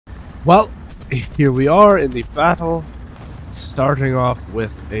Well, here we are in the battle, starting off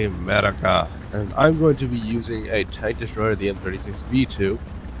with America, and I'm going to be using a tank destroyer, the M36V2,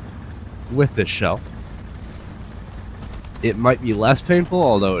 with this shell. It might be less painful,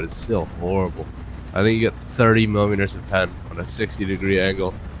 although it is still horrible. I think you get 30 millimeters of pen on a 60-degree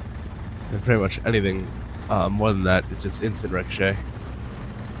angle, and pretty much anything more than that is just instant ricochet.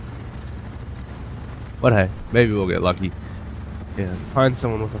 But hey, maybe we'll get lucky and find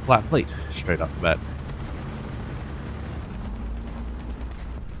someone with a flat plate straight off the bat.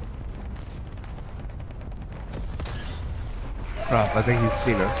 Crap, I think he's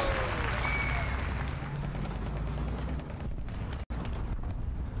seen us.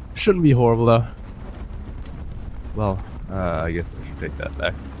 Shouldn't be horrible though. Well, I guess I should take that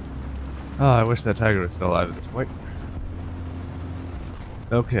back. Oh, I wish that tiger was still alive at this point.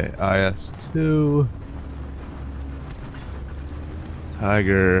 Okay, IS-2.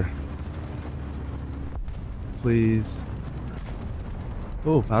 Tiger. Please.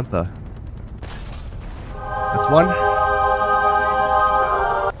 Oh, Panther. That's one.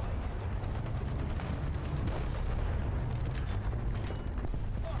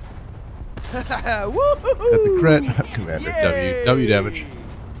 That's a crit. Commander. W damage.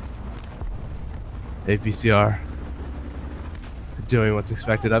 APCR. Doing what's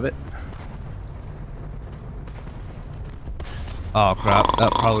expected of it. Oh crap,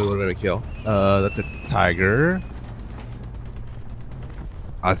 that probably would have been a kill. That's a tiger.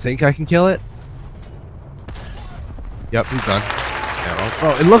 I think I can kill it. Yep, he's done.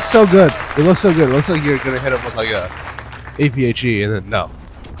 Oh, it looks so good. It looks so good. It looks like you're gonna hit him with like a APHE and then no.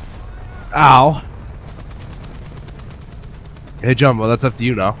 Ow. Hey Jumbo, that's up to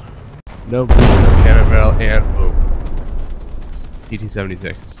you now. No cannon barrel and boom.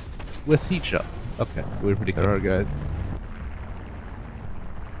 PT-76 with heat shell. Okay, we're pretty good, guys.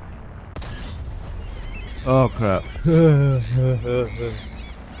 Oh crap.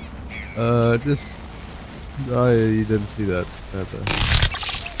 Just oh yeah, you didn't see that.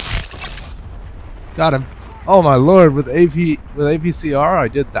 Got him. Oh my lord, with APCR I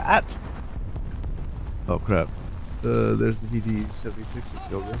did that. Oh crap. There's the PT-76 that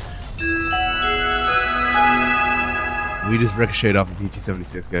killed me. We just ricocheted off the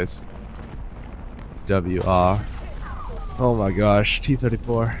PT-76, guys. WR. Oh my gosh,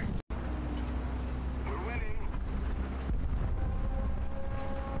 T-34.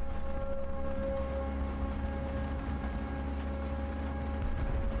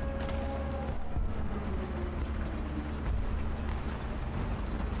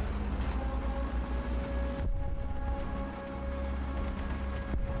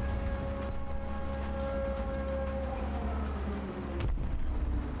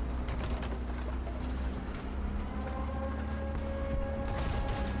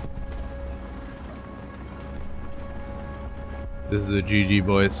 This is a GG,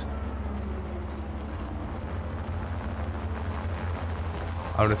 boys.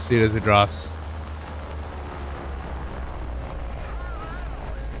 I'm gonna see it as it drops.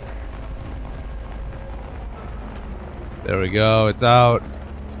 There we go, it's out.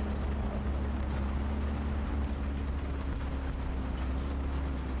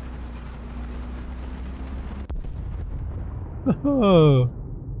 Oh.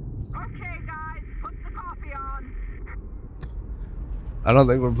 I don't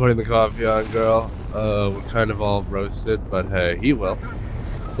think we're putting the coffee on, girl. We're kind of all roasted, but hey, he will.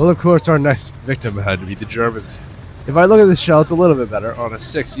 Well, of course, our next victim had to be the Germans. If I look at this shell, it's a little bit better. On a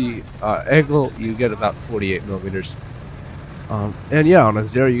 60 angle, you get about 48 millimeters. And yeah, on a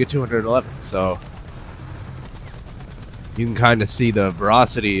 0, you get 211. So you can kind of see the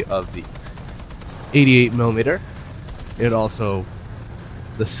veracity of the 88 millimeter, and also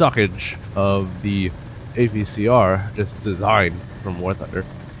the suckage of the APCR, just designed from War Thunder.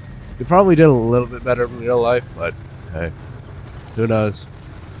 It probably did a little bit better in real life, but hey, who knows?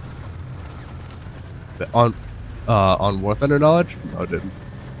 But on War Thunder knowledge, no, it didn't.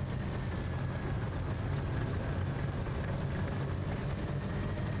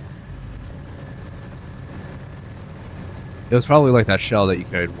 It was probably like that shell that you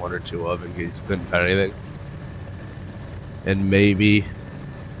carried 1 or 2 of in case you couldn't pen anything. And maybe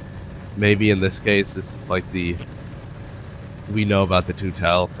in this case, this is like the, we know about the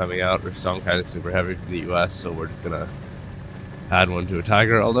 2-tel coming out or some kind of super heavy from the US, so we're just gonna add one to a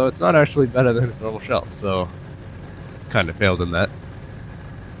Tiger, although it's not actually better than its normal shell, so kind of failed in that.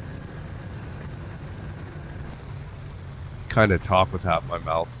 Kind of talk with half my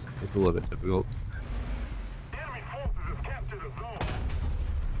mouth. It's a little bit difficult.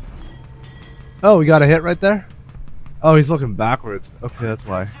 Oh, we got a hit right there? Oh, he's looking backwards. Okay, that's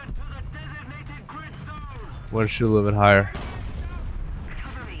why. Want to shoot a little bit higher.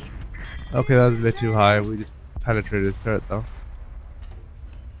 Okay, that was a bit too high. We just penetrated his turret though.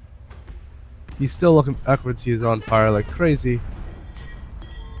 He's still looking backwards. He is on fire like crazy.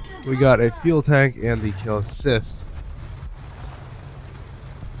 We got a fuel tank and the kill assist.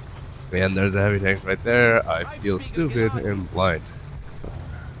 And there's a heavy tank right there. I feel stupid and blind.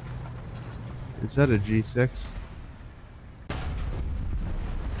 Is that a G6?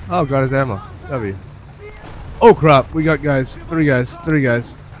 Oh, got his ammo. W. Oh crap, we got guys. Three guys.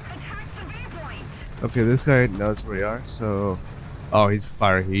 Okay, this guy knows where we are, so... Oh, he's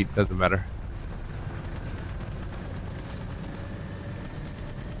firing heat. Doesn't matter.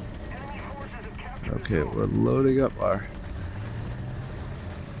 Okay, we're loading up our...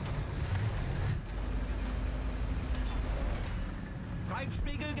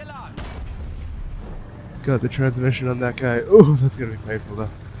 Got the transmission on that guy. Ooh, that's gonna be painful though.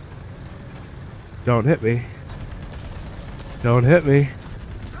 Don't hit me. Don't hit me.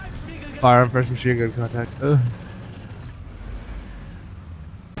 Fire on first machine gun contact.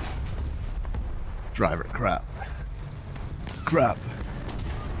 Driver, crap. Crap.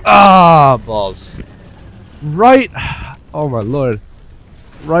 Ah, balls. Right. Oh my lord.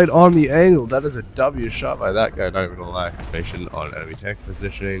 Right on the angle. That is a W shot by that guy, not even gonna lie. Information on enemy tank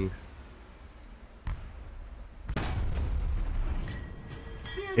positioning.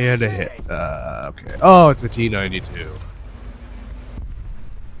 And a hit. Okay. Oh, it's a T-92.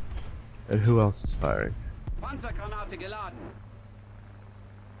 And who else is firing? Another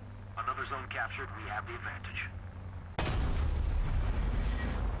zone captured. We have the advantage.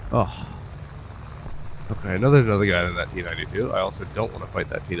 Oh. Okay, another guy in that T-92. I also don't want to fight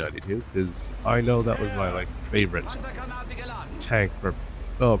that T-92 because I know that was my like favorite tank for...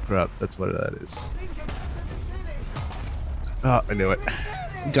 Oh crap, that's what that is. Oh, I knew it.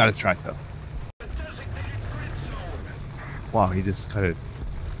 Got his track though. Wow, he just kind of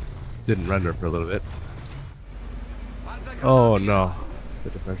didn't render for a little bit. Oh no.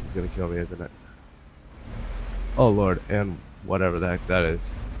 The depression's gonna kill me, isn't it? Oh lord, and whatever the heck that is.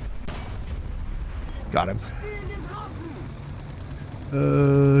 Got him.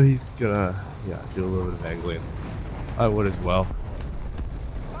 He's gonna, yeah, do a little bit of angling. I would as well.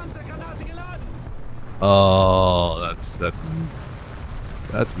 Oh,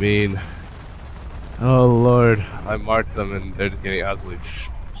 that's mean. Oh lord, I marked them and they're just getting absolutely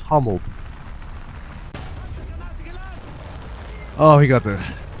pummeled. Oh, he got the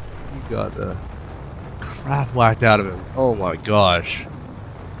crap whacked out of him. Oh my gosh.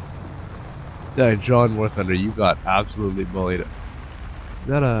 Dang, John War Thunder, you got absolutely bullied. Is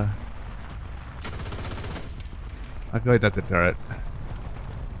that a... I feel like that's a turret.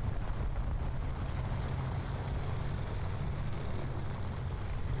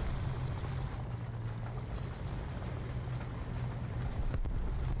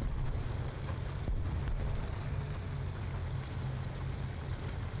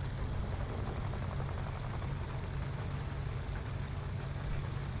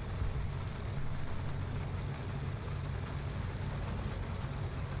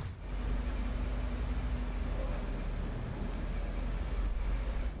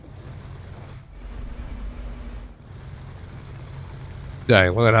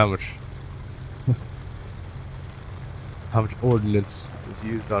 Dang, look at how much ordnance was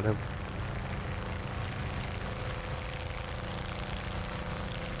used on him.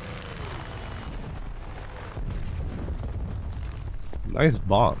 Nice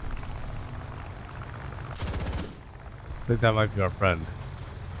bomb. I think that might be our friend.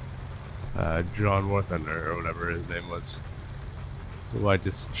 John War Thunder, or whatever his name was. Who I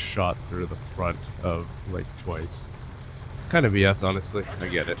just shot through the front of, like, twice. Kind of BS, honestly. I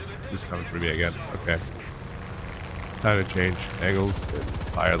get it. Just coming for me again. Okay. Time to change angles and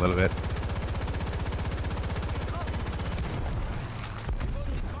fire a little bit.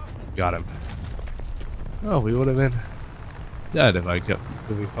 Got him. Oh, we would have been dead if I kept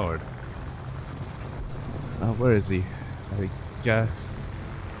moving forward. Where is he? I guess.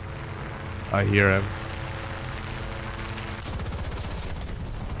 I hear him.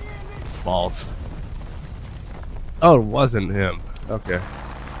 Balls. Oh, it wasn't him. Okay.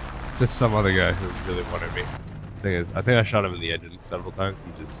 Just some other guy who really wanted me. Thing is, I think I shot him in the engine several times.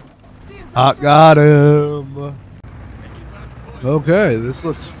 He just... I got him! Okay, this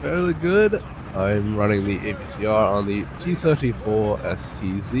looks fairly good. I'm running the APCR on the T-34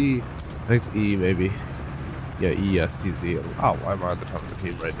 STZ. I think it's E, maybe. Yeah, ESTZ. Wow, why am I on the top of the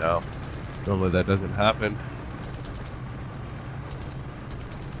team right now? Normally that doesn't happen.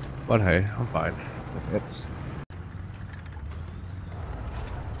 But hey, I'm fine. That's it.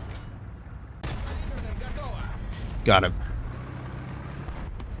 Got him.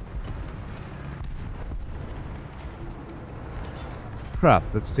 Crap,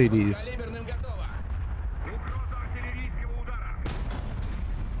 that's TDs.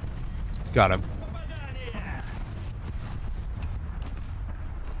 Got him.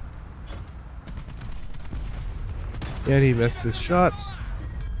 And he missed his shot.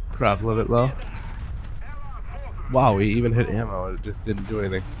 Crap, a little bit low. Wow, he even hit ammo. It just didn't do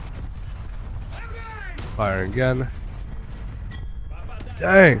anything. Fire again.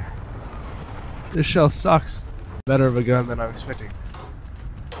 Dang! This shell sucks. Better of a gun than I was expecting.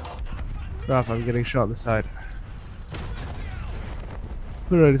 Crap, I'm getting shot in the side.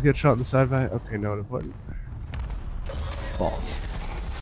 Who did I just get shot in the side by? Okay, no, important. Balls.